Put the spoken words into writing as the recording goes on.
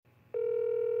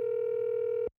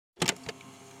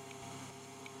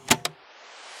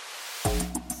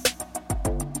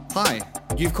Hi,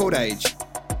 you've called Age,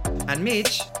 And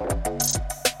Mitch.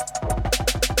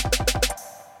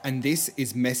 and this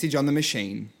is Message on the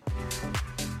Machine.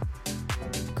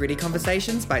 Gritty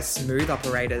conversations by smooth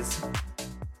operators.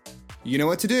 You know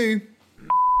what to do.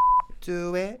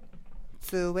 Do it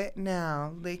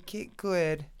now, lick it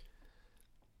good.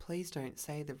 Please don't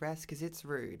say the rest because it's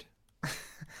rude.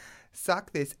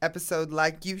 Suck this episode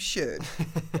like you should.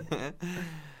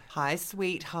 Hi,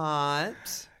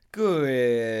 sweetheart.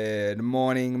 Good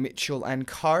morning, Mitchell and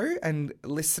Co. and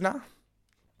listener.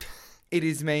 It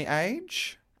is me,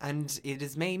 Age, And it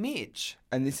is me, Mitch.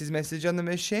 and this is Message on the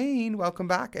Machine. Welcome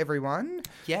back, everyone.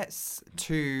 Yes,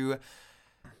 to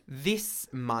this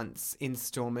month's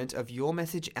installment of Your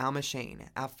Message, Our Machine.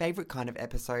 Our favourite kind of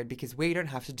episode because we don't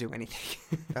have to do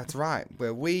anything. That's right,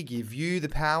 where we give you the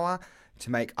power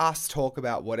to make us talk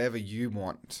about whatever you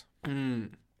want.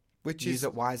 Which Use is,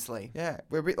 it wisely. yeah,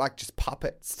 we're a bit like just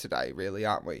puppets today, really,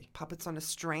 aren't we? Puppets on a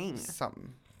string.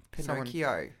 Something.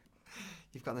 Pinocchio.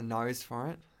 You've got the nose for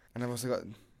it. And I've also got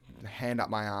a hand up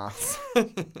my ass.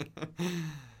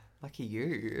 Lucky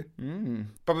you.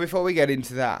 But before we get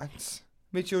into that,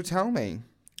 Mitchell, tell me,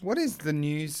 what is the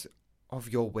news of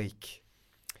your week?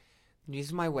 News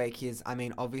of my week is,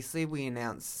 obviously we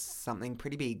announced something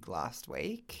pretty big last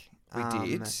week. We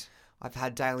did. I've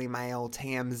had Daily Mail,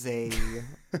 TMZ,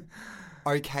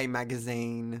 OK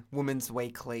Magazine, Woman's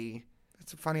Weekly.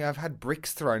 It's funny, I've had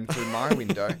bricks thrown through my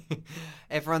window.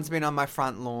 Everyone's been on my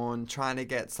front lawn trying to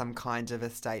get some kind of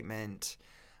a statement.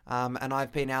 And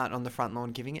I've been out on the front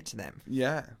lawn giving it to them.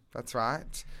 Yeah, that's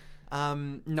right.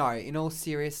 No, in all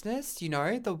seriousness,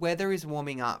 the weather is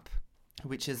warming up,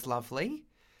 which is lovely.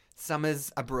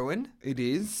 Summer's a brewing. It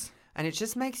is. And it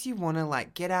just makes you want to,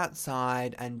 get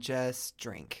outside and just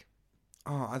drink.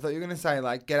 Oh, I thought you were going to say,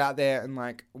 get out there and,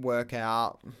 work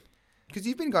out. Because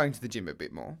you've been going to the gym a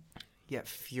bit more. Yeah,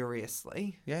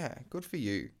 furiously. Yeah, good for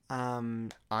you.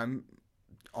 I'm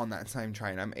on that same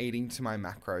train. I'm eating to my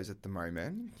macros at the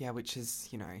moment. Yeah, which is,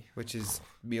 Which is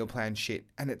meal plan shit.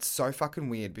 And it's so fucking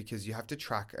weird because you have to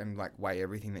track and, weigh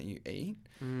everything that you eat.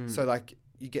 So,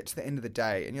 you get to the end of the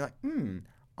day and you're like,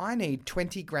 I need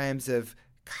 20 grams of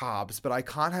carbs, but I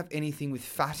can't have anything with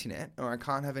fat in it, or I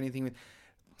can't have anything with...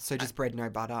 So just bread, no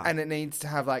butter. And it needs to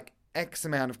have, X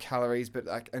amount of calories, but,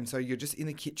 and so you're just in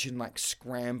the kitchen,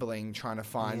 scrambling, trying to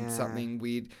find something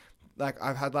weird.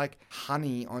 I've had,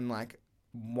 honey on,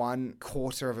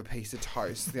 1/4 of a piece of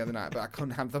toast the other night, but I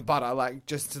couldn't have the butter,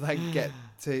 just to, get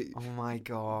to... Oh, my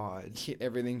God. hit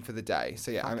everything for the day.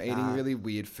 So, yeah, Fuck I'm eating that. really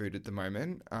weird food at the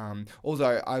moment.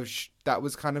 Although, that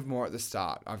was kind of more at the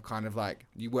start. I've kind of,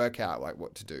 you work out,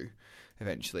 what to do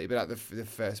eventually. But at the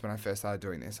first, when I first started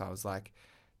doing this, I was like,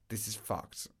 this is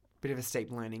fucked. Bit of a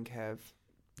steep learning curve.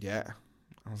 Yeah.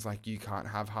 I was like, you can't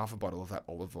have half a bottle of that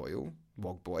olive oil.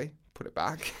 Wog boy, put it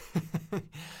back.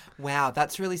 Wow,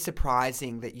 that's really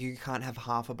surprising that you can't have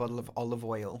half a bottle of olive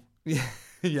oil. Yeah.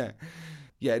 Yeah.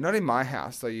 Yeah, not in my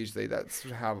house, though, usually. That's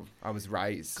how I was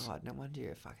raised. God, no wonder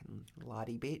you're a fucking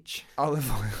lardy bitch. Olive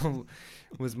oil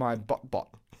was my bot.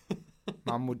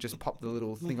 Mum would just pop the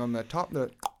little thing on the top.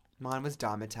 Mine was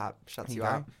Dimetap. Shuts you Go.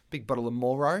 up. Big bottle of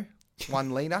Moro,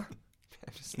 1 litre.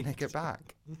 Just neck it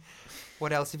back.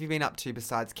 What else have you been up to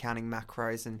besides counting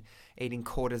macros and eating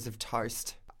quarters of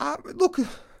toast? Look,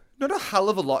 not a hell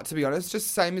of a lot, to be honest.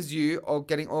 Just same as you, or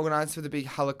getting organised for the big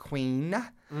Halloween,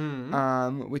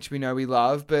 which we know we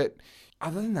love. But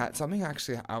other than that, something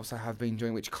actually I also have been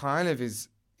doing, which kind of is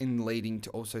in leading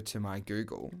to my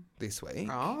Google this week.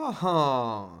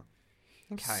 Oh,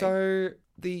 okay. So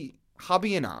the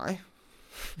hubby and I,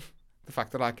 the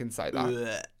fact that I can say that,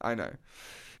 Blech. I know,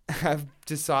 have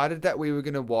decided that we were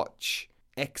going to watch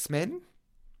X-Men,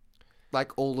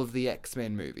 all of the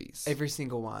X-Men movies. Every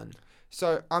single one.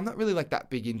 So I'm not really that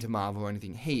big into Marvel or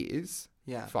anything. He is.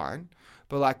 Yeah. Fine.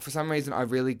 But for some reason I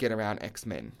really get around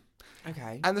X-Men.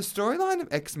 Okay. And the storyline of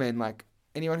X-Men,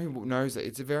 anyone who knows it,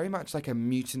 it's very much like a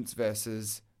mutants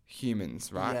versus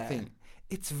humans, right? Yeah. Thing.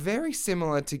 It's very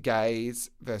similar to gays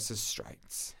versus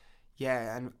straights.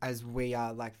 Yeah, and as we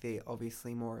are the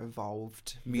obviously more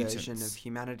evolved version Mutants. of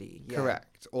humanity. Yeah.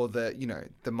 Correct. Or the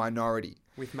minority.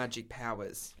 With magic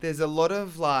powers. There's a lot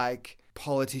of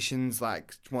politicians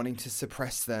wanting to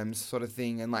suppress them sort of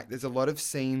thing, and there's a lot of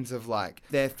scenes of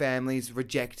their families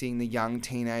rejecting the young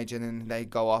teenager, and then they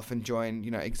go off and join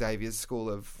Xavier's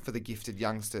school for the gifted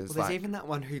youngsters. Well, there's even that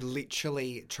one who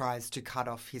literally tries to cut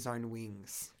off his own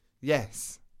wings.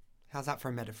 Yes. How's that for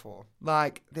a metaphor?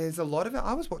 There's a lot of it.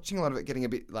 I was watching a lot of it getting a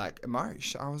bit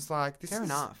emotional. I was like, this Fair is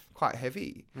enough. quite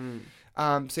heavy.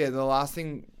 So yeah, the last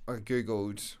thing I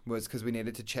Googled was because we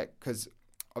needed to check, because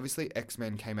obviously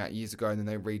X-Men came out years ago and then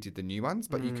they redid the new ones,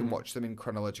 but you can watch them in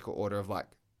chronological order of like,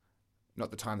 not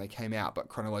the time they came out, but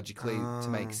chronologically to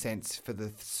make sense for the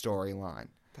storyline.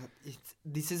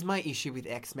 This is my issue with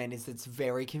X-Men is it's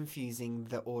very confusing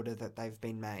the order that they've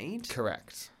been made.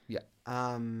 Correct. Yeah.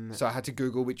 So I had to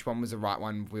Google which one was the right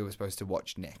one we were supposed to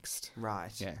watch next.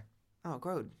 Right. Yeah. Oh,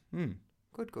 good.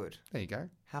 Good. There you go.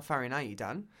 How far in are you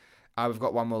done? We've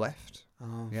got one more left.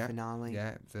 Oh, yeah. Finale.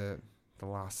 Yeah, the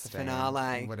last stand,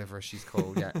 finale. whatever she's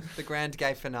called, yeah. The grand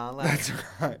gay finale. That's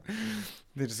right.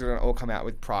 They're just going to all come out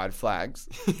with pride flags.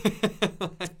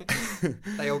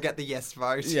 They all get the yes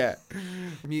vote. Yeah.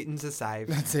 Mutants are saved.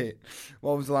 That's it.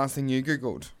 What was the last thing you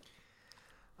Googled?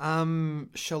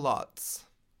 Shallots.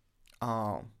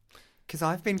 Oh. Because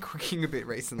I've been cooking a bit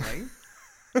recently.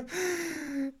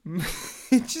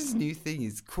 It's just new thing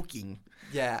is cooking.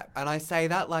 Yeah, and I say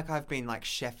that like I've been like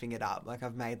chefing it up. Like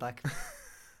I've made like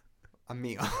a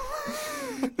meal.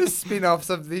 The spin-offs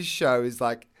of this show is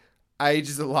like Age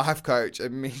as a life coach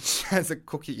and Mitch has a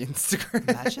cooking Instagram.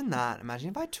 Imagine that. Imagine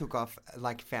if I took off,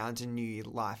 like found a new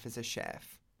life as a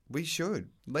chef. We should.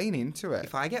 Lean into it.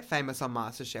 If I get famous on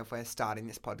MasterChef, we're starting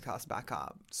this podcast back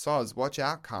up. Soz, watch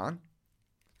out, Khan.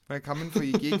 We're coming for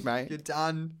your gig, mate. You're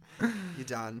done. You're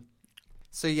done.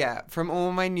 So yeah, from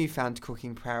all my newfound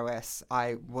cooking prowess,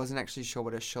 I wasn't actually sure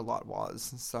what a shallot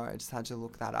was, so I just had to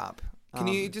look that up. Can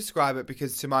you describe it?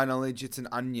 Because to my knowledge, it's an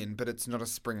onion, but it's not a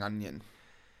spring onion.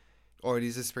 Or it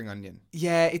is a spring onion.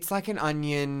 Yeah, it's like an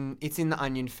onion. It's in the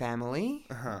onion family.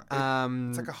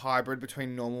 It's like a hybrid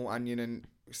between normal onion and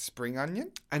spring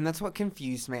onion. And that's what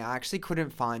confused me. I actually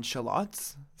couldn't find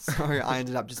shallots, so I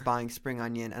ended up just buying spring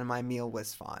onion, and my meal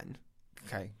was fine.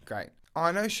 Okay, great.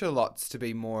 I know shallots to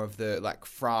be more of the like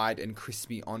fried and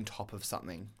crispy on top of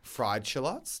something. Fried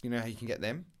shallots, you know how you can get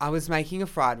them? I was making a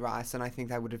fried rice, and I think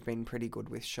they would have been pretty good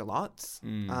with shallots.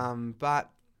 But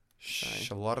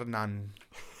Shallot of none.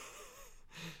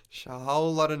 A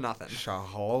whole lot of nothing. A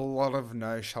whole lot of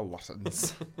no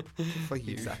shallottins for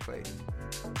you. Exactly.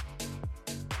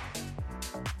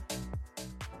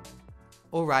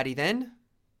 Alrighty then.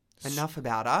 Enough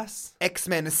about us.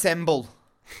 X-Men assemble.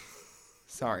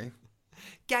 Sorry.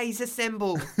 Gays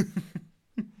assemble.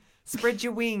 Spread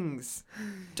your wings.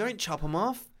 Don't chop them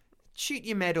off. Shoot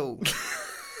your metal.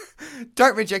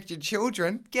 Don't reject your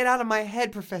children. Get out of my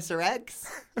head, Professor X.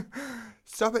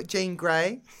 Stop it, Jean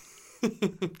Grey.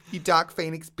 You dark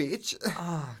phoenix bitch.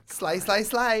 Oh, slay, slay,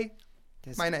 slay.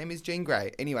 My name is Jean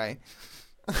Grey. Anyway,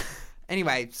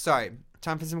 so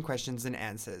time for some questions and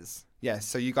answers. Yes,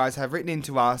 so you guys have written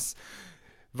into us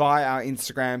via our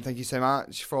Instagram. Thank you so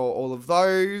much for all of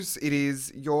those. It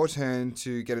is your turn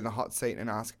to get in the hot seat and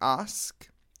ask us.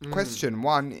 Question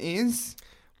 1 is...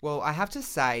 Well, I have to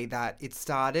say that it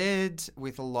started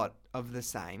with a lot of the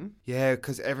same. Yeah,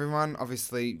 because everyone,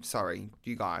 obviously, sorry,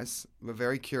 you guys, were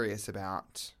very curious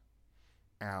about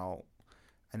our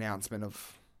announcement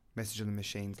of Message on the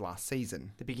Machines last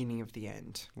season. The beginning of the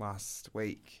end. Last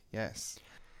week, yes.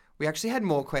 We actually had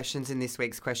more questions in this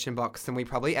week's question box than we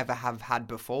probably ever have had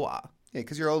before. Yeah,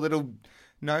 because you're all little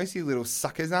nosy little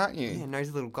suckers, aren't you? Yeah,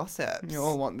 nosy little gossips. You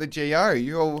all want the GO.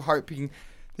 You're all hoping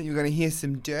that you're going to hear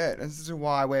some dirt as to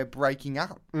why we're breaking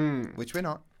up, which we're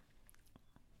not.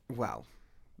 Well,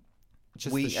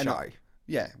 just we the show. Not,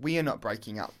 yeah, we are not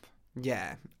breaking up.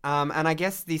 Yeah. And I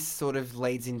guess this sort of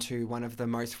leads into one of the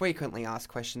most frequently asked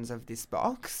questions of this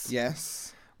box.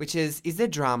 Yes. Which is there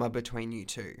drama between you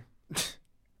two?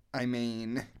 I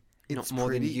mean, it's not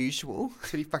more than usual.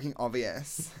 Pretty fucking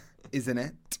obvious, isn't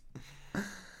it?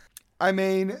 I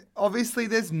mean, obviously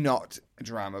there's not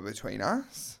drama between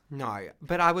us. No,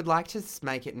 but I would like to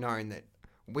make it known that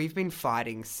we've been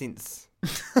fighting since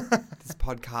this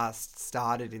podcast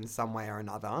started in some way or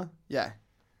another. Yeah.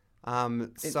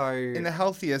 So in the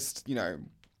healthiest,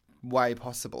 way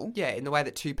possible. Yeah, in the way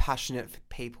that two passionate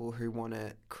people who want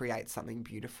to create something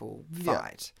beautiful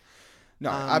fight. Yeah. No,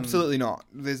 absolutely not.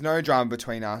 There's no drama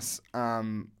between us.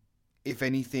 If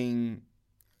anything,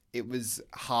 it was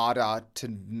harder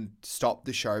to stop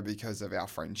the show because of our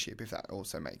friendship, if that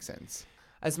also makes sense.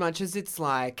 As much as it's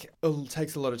like, it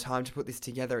takes a lot of time to put this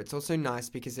together, it's also nice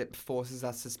because it forces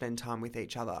us to spend time with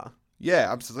each other.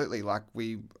 Yeah, absolutely. Like,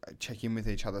 we check in with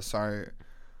each other so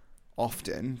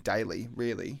often, daily,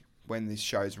 really, when this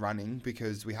show's running,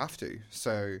 because we have to.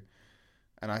 So,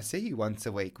 and I see you once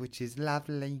a week, which is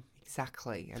lovely.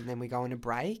 Exactly. And then we go on a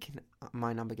break, and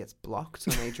my number gets blocked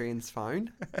on Adrian's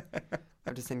phone. I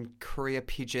have to send courier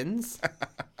pigeons.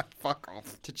 Fuck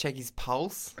off. To check his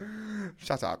pulse.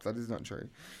 Shut up. That is not true.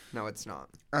 No, it's not.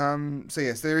 So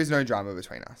yes, there is no drama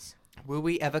between us. Will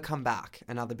we ever come back?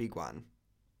 Another big one.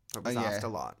 It was asked a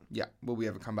lot. Yeah. Will we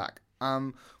ever come back?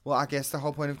 Well, I guess the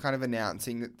whole point of kind of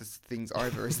announcing that this thing's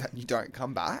over is that you don't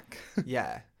come back.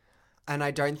 Yeah. And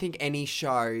I don't think any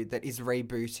show that is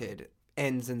rebooted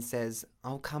ends and says,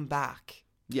 I'll come back.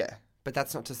 Yeah. But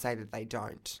that's not to say that they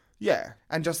don't. Yeah.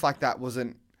 And just like that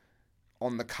wasn't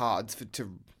on the cards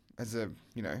as a,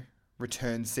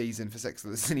 return season for Sex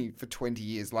and the City for 20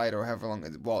 years later or however long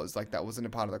it was. Like, that wasn't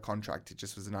a part of the contract. It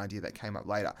just was an idea that came up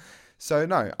later. So,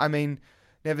 no. I mean,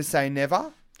 never say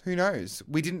never. Who knows?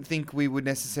 We didn't think we would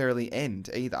necessarily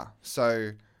end either.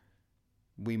 So,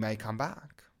 we may come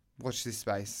back. Watch this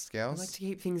space, girls. I like to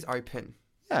keep things open.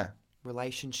 Yeah.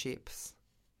 Relationships.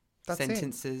 That's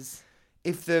sentences.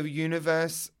 If the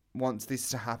universe wants this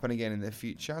to happen again in the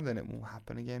future, then it will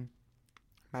happen again.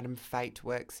 Madam Fate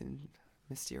works in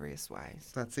mysterious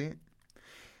ways. That's it.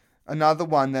 Another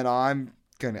one that I'm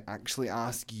going to actually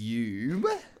ask you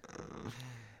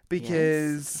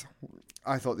because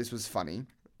I thought this was funny,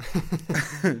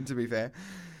 to be fair.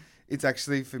 It's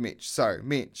actually for Mitch. So,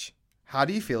 Mitch, how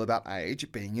do you feel about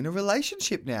age being in a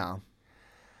relationship now?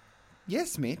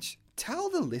 Yes, Mitch. Tell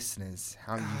the listeners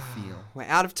how you feel. We're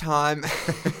out of time.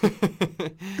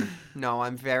 No,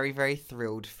 I'm very, very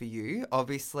thrilled for you.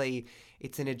 Obviously,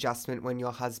 it's an adjustment when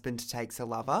your husband takes a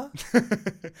lover.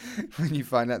 When you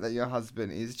find out that your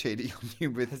husband is cheating on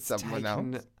you with someone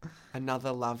else.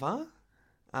 Another lover.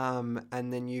 And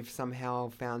then you've somehow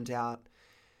found out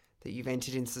that you've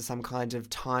entered into some kind of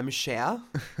timeshare.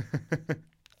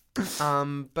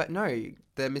 But no,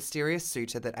 the mysterious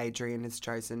suitor that Adrian has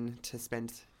chosen to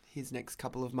spend his next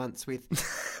couple of months with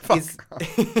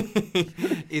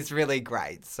is really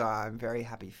great. So I'm very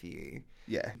happy for you.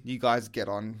 Yeah, you guys get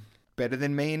on better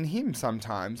than me and him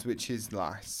sometimes, which is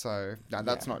nice. So, no,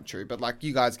 that's not true. But, like,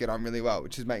 you guys get on really well,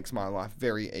 which makes my life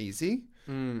very easy.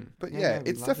 But, yeah,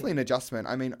 it's definitely an adjustment.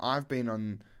 I mean, I've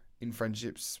been in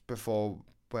friendships before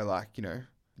where, like,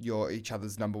 you're each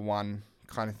other's number one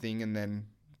kind of thing, and then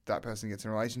that person gets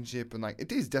in a relationship. And, like,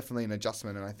 it is definitely an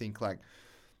adjustment. And I think, like,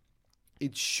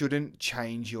 it shouldn't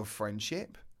change your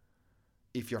friendship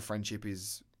if your friendship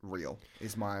is real,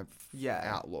 is my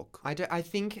outlook. I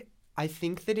think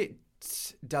that it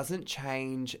doesn't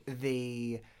change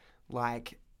the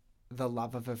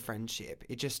love of a friendship.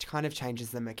 It just kind of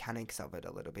changes the mechanics of it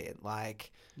a little bit.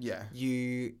 Like,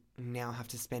 you now have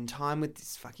to spend time with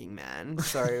this fucking man,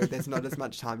 so there's not as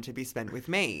much time to be spent with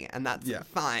me, and that's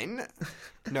fine.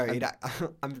 No,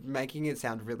 I'm making it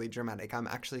sound really dramatic. I'm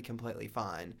actually completely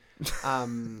fine.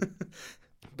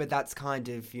 But that's kind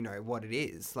of, what it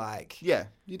is. Like, yeah,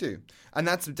 you do. And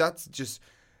that's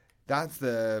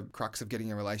the crux of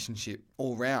getting a relationship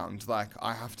all round. Like,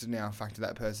 I have to now factor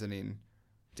that person in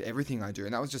to everything I do.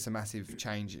 And that was just a massive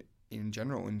change in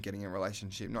general in getting a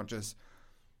relationship, not just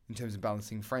in terms of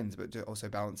balancing friends, but also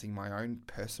balancing my own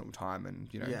personal time and,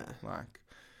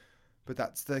 but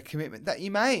that's the commitment that you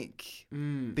make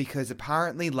because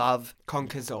apparently love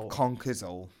conquers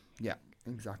all. Yeah,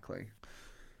 exactly.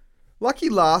 Lucky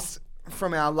last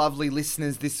from our lovely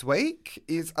listeners this week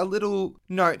is a little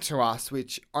note to us,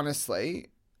 which honestly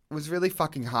was really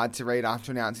fucking hard to read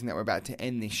after announcing that we're about to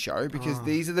end this show because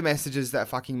these are the messages that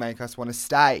fucking make us want to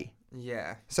stay.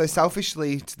 Yeah. So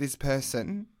selfishly to this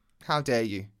person, how dare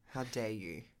you? How dare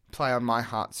you? Play on my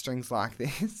heartstrings like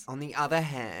this. On the other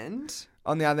hand,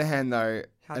 though...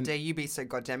 How dare you be so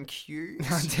goddamn cute?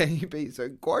 How dare you be so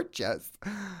gorgeous?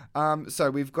 So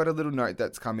we've got a little note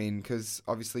that's come in because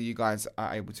obviously you guys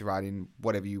are able to write in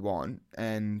whatever you want.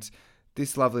 And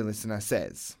this lovely listener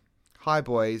says, "Hi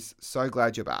boys, so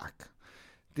glad you're back.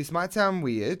 This might sound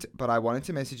weird, but I wanted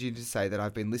to message you to say that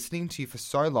I've been listening to you for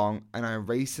so long and I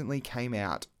recently came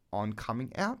out on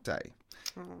Coming Out Day."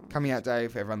 Coming Out Day,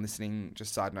 for everyone listening,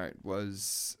 just side note,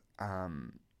 was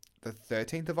the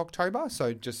 13th of October,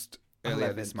 so just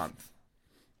earlier 11th. This month.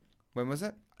 When was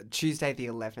it? Tuesday the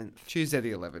 11th. Tuesday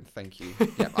the 11th, thank you.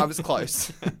 Yeah, I was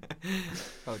close.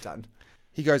 Well done.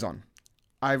 He goes on,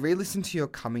 "I re-listened to your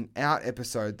Coming Out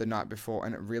episode the night before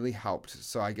and it really helped,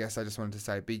 so I guess I just wanted to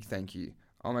say a big thank you.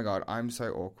 Oh my God, I'm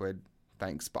so awkward.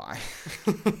 Thanks, bye."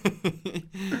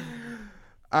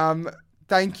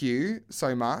 Thank you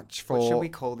so much for... What should we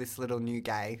call this little new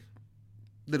gay?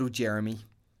 Little Jeremy.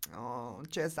 Oh,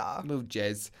 Jezza. Little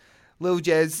Jez. Little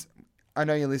Jez, I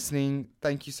know you're listening.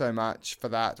 Thank you so much for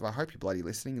that. Well, I hope you're bloody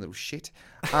listening, you little shit.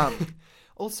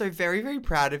 Also, very, very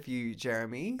proud of you,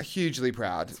 Jeremy. Hugely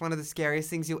proud. It's one of the scariest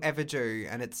things you'll ever do,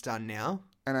 and it's done now.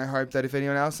 And I hope that if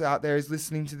anyone else out there is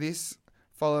listening to this,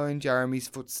 follow in Jeremy's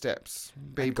footsteps.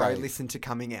 Be brave. Go listen to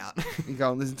Coming Out. You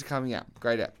go and listen to Coming Out.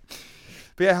 Great app.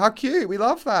 But yeah, how cute. We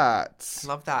love that.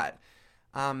 Love that.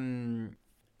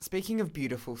 Speaking of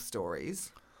beautiful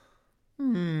stories,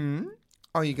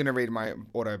 Oh, you're going to read my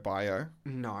auto bio?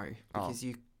 No, because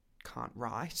you can't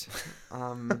write.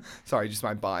 Sorry, just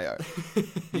my bio.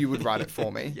 You would write it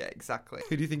for me. Yeah, exactly.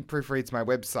 Who do you think proofreads my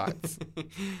websites?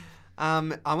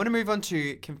 I want to move on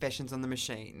to Confessions on the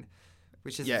Machine,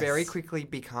 which has very quickly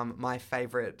become my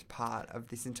favourite part of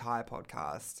this entire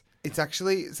podcast. It's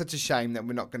actually such a shame that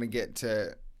we're not going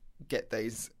to get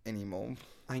these anymore.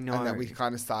 I know. And that we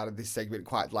kind of started this segment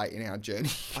quite late in our journey.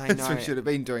 I know. We should have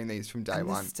been doing these from day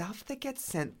one. The stuff that gets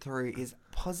sent through is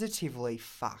positively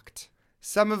fucked.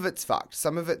 Some of it's fucked.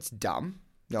 Some of it's dumb.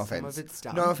 No offense. Some of it's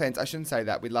dumb. No offense. I shouldn't say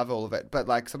that. We love all of it. But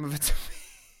like some of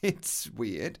it's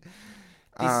weird.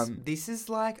 This is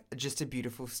like just a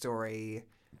beautiful story.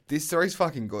 This story's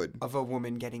fucking good. Of a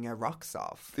woman getting her rocks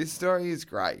off. This story is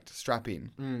great. Strap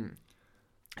in.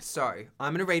 So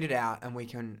I'm going to read it out and we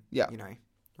can,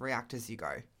 react as you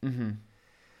go. Mm-hmm.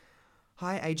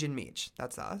 Hi, Agent Mitch.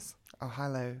 That's us. Oh,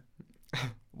 hello.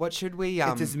 What should we...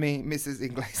 It is me, Mrs.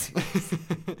 Iglesias.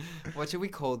 What should we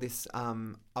call this?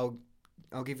 I'll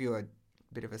give you a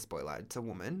bit of a spoiler. It's a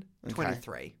woman. Okay.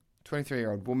 23.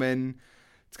 23-year-old woman.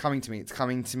 It's coming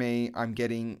to me. I'm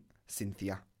getting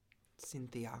Cynthia.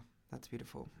 Cynthia. That's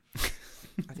beautiful.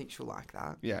 I think she'll like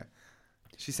that. Yeah.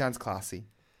 She sounds classy.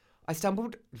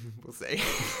 We'll see.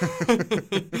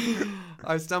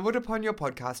 I stumbled upon your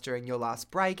podcast during your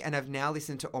last break and have now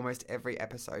listened to almost every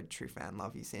episode. True fan.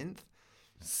 Love you, Synth.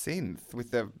 Synth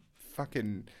with the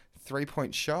fucking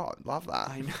 3-point shot. Love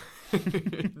that. I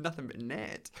know. Nothing but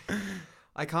net.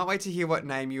 I can't wait to hear what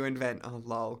name you invent. Oh,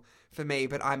 lol. For me,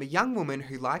 but I'm a young woman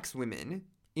who likes women,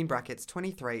 in brackets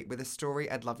 23, with a story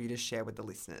I'd love you to share with the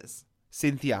listeners.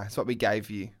 Cynthia, it's what we gave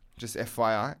you. Just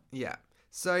FYI. Yeah.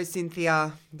 So,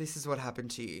 Cynthia, this is what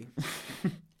happened to you.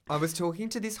 I was talking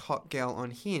to this hot girl on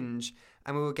Hinge,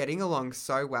 and we were getting along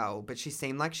so well, but she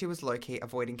seemed like she was low-key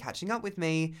avoiding catching up with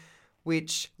me,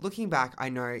 which, looking back, I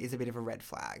know is a bit of a red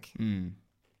flag.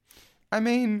 I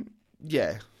mean,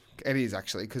 yeah, it is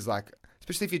actually, because, like,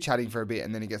 especially if you're chatting for a bit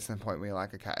and then it gets to the point where you're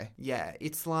like, okay. Yeah,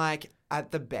 it's like,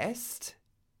 at the best,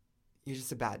 you're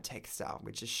just a bad texter,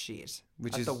 which is shit.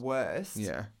 At the worst,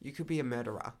 you could be a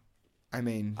murderer. I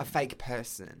mean... a fake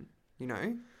person, you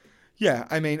know? Yeah,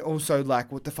 I mean, also, like,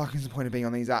 what the fuck is the point of being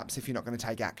on these apps if you're not going to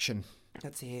take action?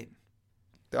 That's it.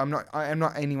 I am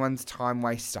not anyone's time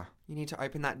waster. You need to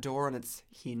open that door on its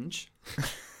hinge.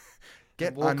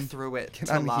 Walk through it get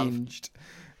to unhinged. Love.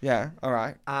 Yeah, all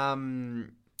right.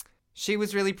 She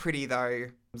was really pretty, though,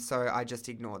 so I just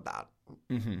ignored that.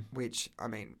 Mm-hmm. Which, I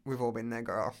mean, we've all been there,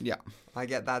 girl. Yeah. I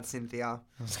get that, Cynthia.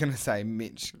 I was going to say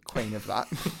Mitch, queen of that.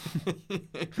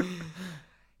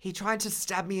 He tried to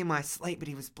stab me in my sleep, but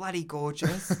he was bloody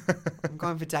gorgeous. I'm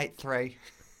going for date 3.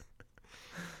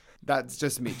 That's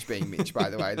just Mitch being Mitch, by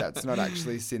the way. That's not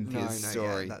actually Cynthia's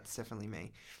story. Yeah, that's definitely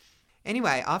me.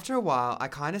 Anyway, after a while, I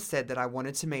kind of said that I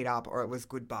wanted to meet up or it was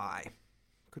goodbye.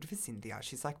 Good for Cynthia.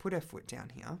 She's like, put her foot down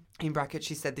here. In brackets,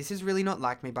 she said, this is really not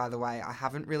like me, by the way. I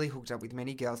haven't really hooked up with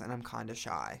many girls and I'm kind of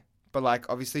shy. But, like,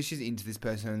 obviously she's into this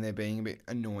person and they're being a bit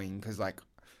annoying because, like,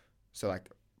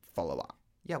 follow up.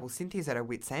 Yeah, well, Cynthia's at her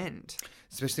wit's end.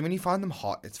 Especially when you find them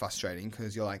hot, it's frustrating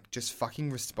because you're like, just fucking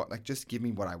respond. Like, just give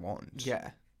me what I want.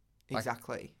 Yeah,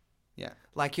 exactly. Yeah.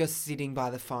 Like, you're sitting by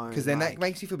the phone. Because then that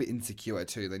makes you feel a bit insecure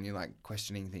too. Then you're, like,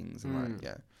 questioning things and, like,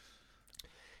 yeah.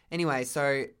 Anyway,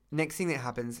 so next thing that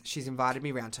happens, she's invited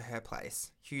me round to her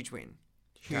place. Huge win.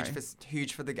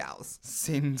 Huge for the gals.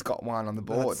 Sin's got one on the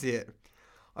board. That's it.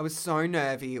 I was so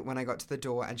nervy when I got to the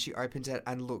door and she opened it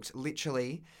and looked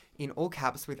literally in all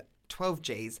caps with 12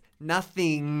 G's,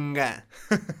 nothing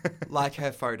like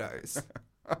her photos.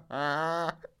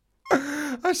 I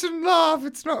shouldn't laugh.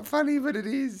 It's not funny, but it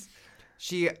is.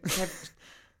 She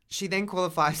then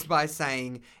qualifies by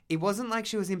saying, it wasn't like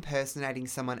she was impersonating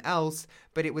someone else,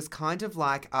 but it was kind of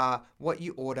like what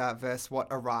you order versus what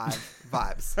arrive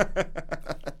vibes.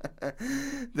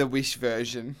 The Wish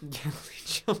version. Yeah,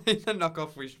 literally the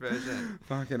knockoff Wish version.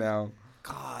 Fucking hell.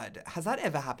 God, has that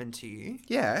ever happened to you?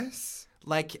 Yes.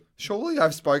 Like... surely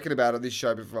I've spoken about it on this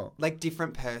show before. Like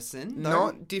different person? Though?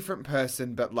 Not different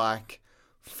person, but like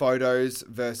photos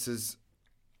versus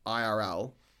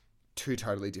IRL. 2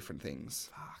 totally different things.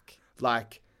 Fuck.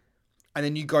 Like, and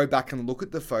then you go back and look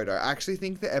at the photo. I actually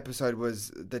think the episode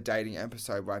was the dating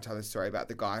episode where I tell the story about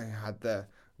the guy who had the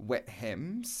wet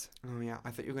hems. Oh, yeah. I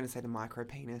thought you were going to say the micro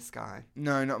penis guy.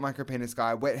 No, not micro penis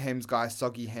guy. Wet hems guy,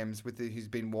 soggy hems who's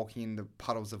been walking in the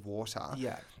puddles of water.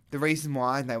 Yeah. The reason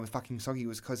why they were fucking soggy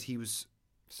was because he was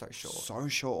so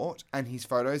short. And his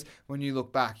photos, when you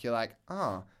look back, you're like,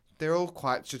 oh, they're all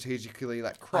quite strategically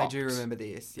like cropped. I do remember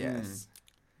this, yes.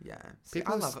 Yeah. See,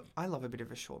 I love a bit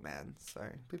of a short man, so.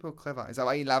 People are clever. Is that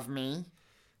why you love me?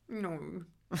 No.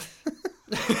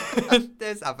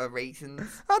 There's other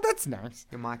reasons. Oh, that's nice.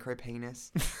 Your micro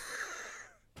penis.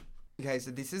 Okay,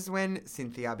 so this is when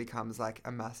Cynthia becomes like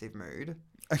a massive mood.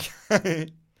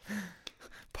 Okay.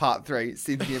 Part 3,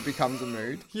 Cynthia becomes a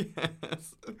mood.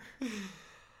 Yes.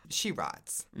 She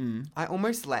writes, I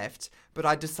almost left, but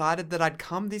I decided that I'd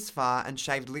come this far and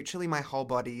shaved literally my whole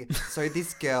body, so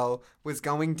this girl was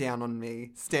going down on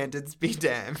me. Standards be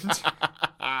damned.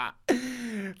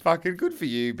 Fucking good for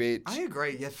you, bitch. I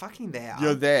agree. You're fucking there.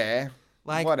 You're there.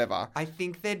 Like, whatever. I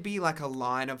think there'd be like a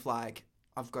line of like,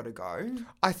 I've got to go.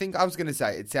 I think I was going to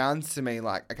say, it sounds to me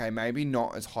like, okay, maybe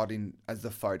not as hot as the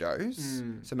photos.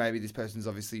 So maybe this person's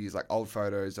obviously used like old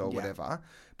photos or whatever.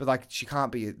 But like, she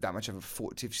can't be that much of a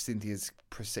foot if Cynthia's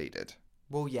proceeded.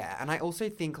 Well, yeah. And I also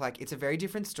think like it's a very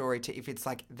different story to if it's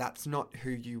like, that's not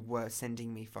who you were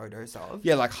sending me photos of.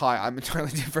 Yeah, like, hi, I'm a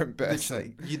totally different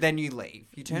person. Then you leave.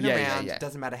 You turn around. It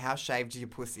doesn't matter how shaved your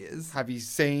pussy is. Have you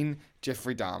seen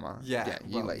Jeffrey Dahmer? Yeah.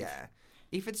 You leave. Yeah.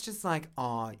 If it's just like,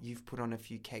 oh, you've put on a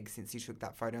few kegs since you took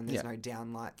that photo and there's no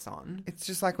down lights on. It's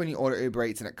just like when you order Uber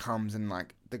Eats and it comes and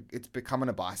like it's becoming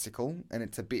a bicycle and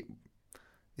it's a bit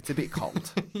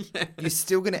cold. Yes. You're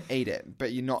still going to eat it,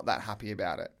 but you're not that happy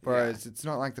about it. Whereas it's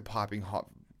not like the piping hot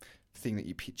thing that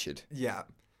you pictured. Yeah.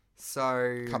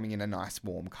 So... coming in a nice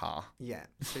warm car. Yeah.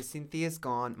 So Cynthia's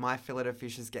gone. My fillet of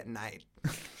fish is getting ate.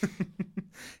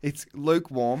 It's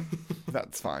lukewarm.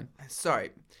 That's fine. So...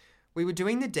 we were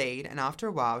doing the deed, and after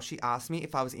a while, she asked me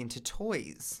if I was into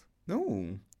toys.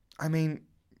 No. I mean,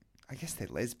 I guess they're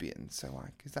lesbians, so,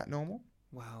 like, is that normal?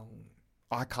 Well...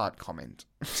 I can't comment.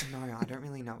 No, I don't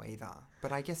really know either.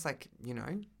 But I guess, like, you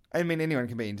know... I mean, anyone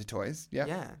can be into toys, yeah?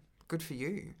 Yeah. Good for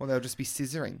you. Or they'll just be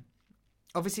scissoring.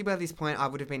 Obviously, by this point, I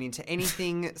would have been into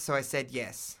anything, so I said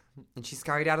yes. And she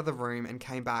scurried out of the room and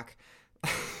came back...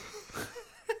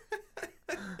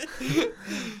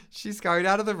 She scurried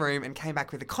out of the room and came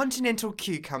back with a continental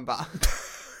cucumber.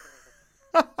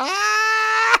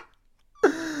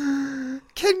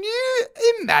 Can you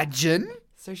imagine?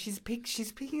 So she's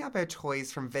picking up her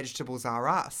toys from Vegetables R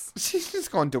Us. She's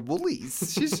just gone to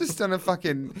Woolies. She's just done a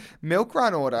fucking milk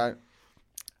run order.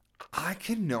 I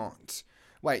cannot.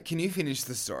 Wait, can you finish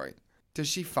the story? Does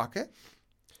she fuck it?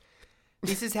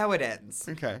 This is how it ends.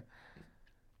 Okay.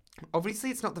 Obviously,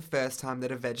 it's not the first time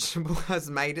that a vegetable has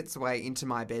made its way into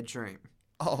my bedroom.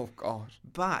 Oh, God.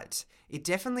 But it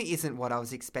definitely isn't what I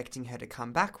was expecting her to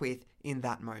come back with in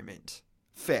that moment.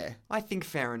 Fair. I think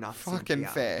fair enough, Fucking Cynthia.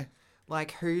 fair.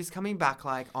 Like, who's coming back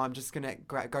like, oh, I'm just going to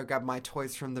go grab my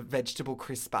toys from the vegetable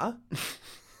crisper?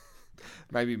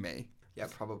 Maybe me. Yeah,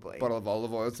 probably. Bottle of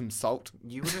olive oil, some salt.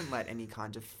 You wouldn't let any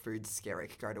kind of food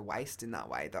skerrick go to waste in that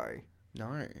way, though.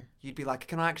 No. You'd be like,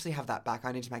 can I actually have that back?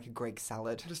 I need to make a Greek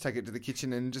salad. Just take it to the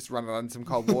kitchen and just run it on some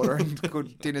cold water and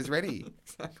good dinner's ready.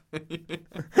 Exactly.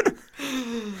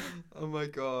 Oh my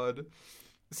God.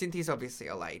 Cynthia's obviously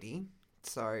a lady.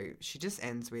 So she just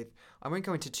ends with, I won't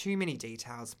go into too many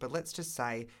details, but let's just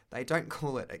say they don't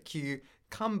call it a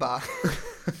cucumber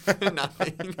for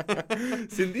nothing.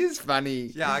 Cynthia's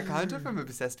funny. Yeah, I kind of am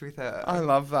obsessed with her. I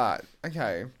love that.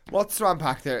 Okay. Lots to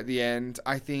unpack there at the end.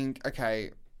 I think, okay,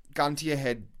 gun to your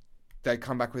head, they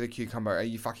come back with a cucumber. Are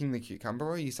you fucking the cucumber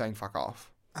or are you saying fuck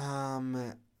off? I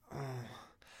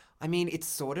mean, it's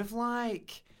sort of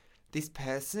like this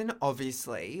person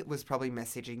obviously was probably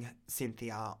messaging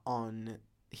Cynthia on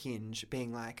Hinge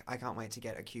being like, I can't wait to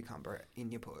get a cucumber in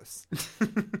your puss.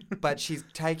 But she's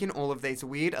taken all of these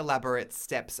weird elaborate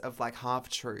steps of like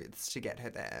half-truths to get her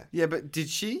there. Yeah, but did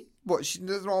she?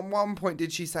 At one point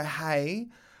did she say, hey,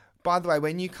 by the way,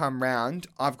 when you come round,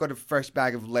 I've got a fresh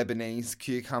bag of Lebanese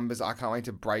cucumbers I can't wait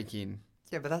to break in.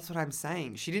 Yeah, but that's what I'm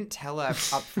saying. She didn't tell her up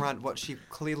front what she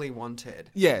clearly wanted.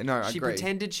 Yeah, no, I agree. She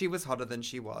pretended she was hotter than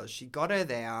she was. She got her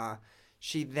there.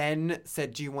 She then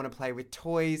said, do you want to play with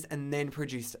toys? And then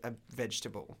produced a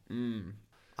vegetable.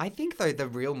 I think, though, the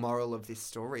real moral of this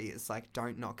story is, like,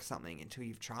 don't knock something until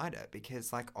you've tried it.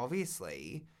 Because, like,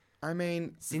 obviously... I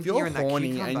mean, Cynthia if you're and that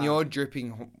horny cucumber- and you're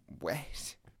dripping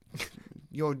wet,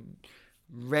 you're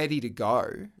ready to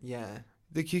go. Yeah,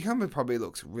 The cucumber probably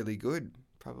looks really good.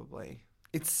 probably.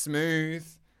 It's smooth.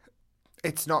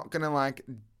 It's not going to, like,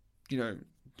 you know,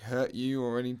 hurt you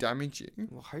or any damage you.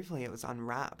 Well, hopefully it was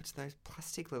unwrapped. Those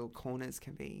plastic little corners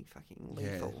can be fucking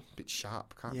lethal. Yeah, a bit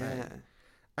sharp, can't Yeah. they?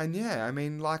 And yeah, I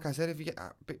mean, like I said, if you get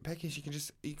a bit peckish, you could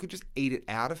just eat it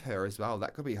out of her as well.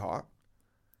 That could be hot.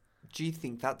 Do you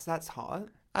think that's hot?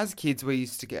 As kids, we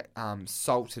used to get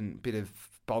salt and a bit of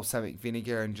balsamic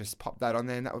vinegar and just pop that on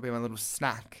there, and that would be my little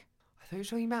snack. I thought you were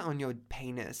talking about on your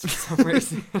penis for some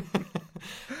reason.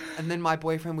 And then my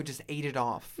boyfriend would just eat it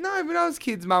off. No, when I was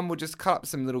kids, Mum would just cut up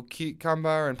some little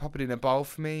cucumber and pop it in a bowl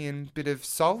for me and a bit of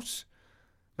salt.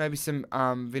 Maybe some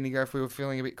vinegar if we were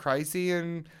feeling a bit crazy.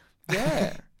 And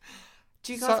yeah.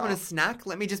 Do you guys want a snack?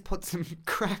 Let me just put some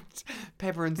cracked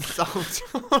pepper and salt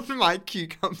on my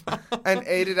cucumber. And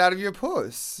eat it out of your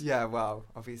puss. Yeah, well,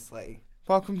 obviously.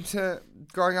 Welcome to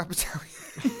Growing Up Italian.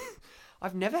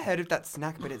 I've never heard of that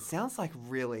snack, but it sounds like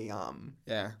really...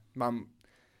 Yeah, Mum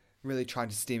really tried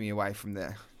to steer me away from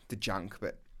the junk,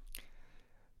 but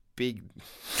big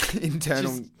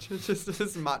internal... Just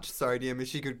as much sodium as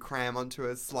she could cram onto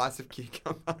a slice of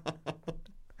cucumber.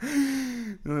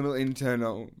 A little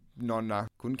internal nonna.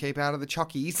 Couldn't keep out of the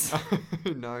chockies.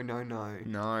 No.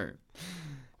 No.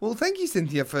 Well, thank you,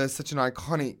 Cynthia, for such an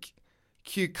iconic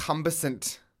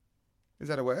cucumberscent. Is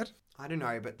that a word? I don't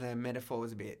know, but the metaphor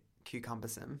was a bit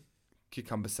cucumbersome.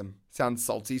 Cucumbersome. Sounds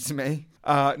salty to me.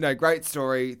 No, great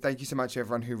story. Thank you so much,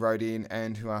 everyone who wrote in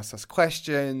and who asked us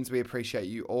questions. We appreciate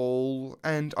you all.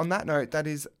 And on that note, that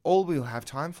is all we'll have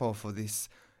time for this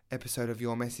episode of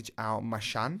Your Message, Our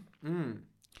Mashan.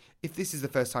 If this is the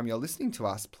first time you're listening to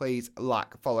us, please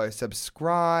like, follow,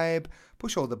 subscribe,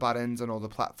 push all the buttons on all the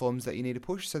platforms that you need to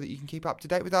push so that you can keep up to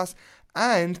date with us.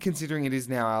 And considering it is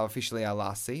now officially our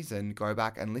last season, go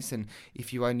back and listen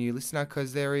if you are a new listener,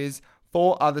 because there is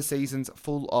 4 other seasons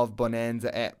full of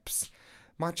bonanza eps.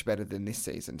 Much better than this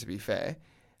season, to be fair.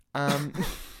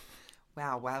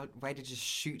 Wow, way to just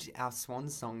shoot our swan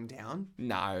song down.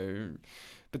 No,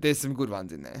 but there's some good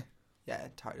ones in there. Yeah,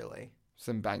 totally.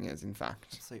 Some bangers, in fact.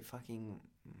 Absolute fucking,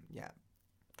 yeah.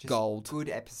 Just gold. Good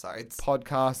episodes.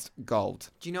 Podcast gold.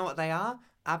 Do you know what they are?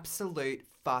 Absolute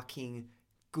fucking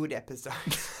good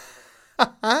episodes.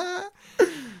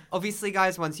 Obviously,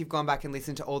 guys, once you've gone back and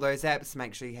listened to all those eps,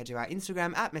 make sure you head to our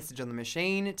Instagram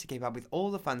 @MessageOnTheMachine to keep up with all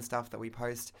the fun stuff that we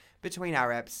post between our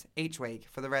eps each week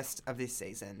for the rest of this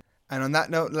season. And on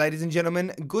that note, ladies and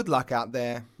gentlemen, good luck out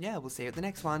there. Yeah, we'll see you at the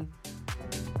next one.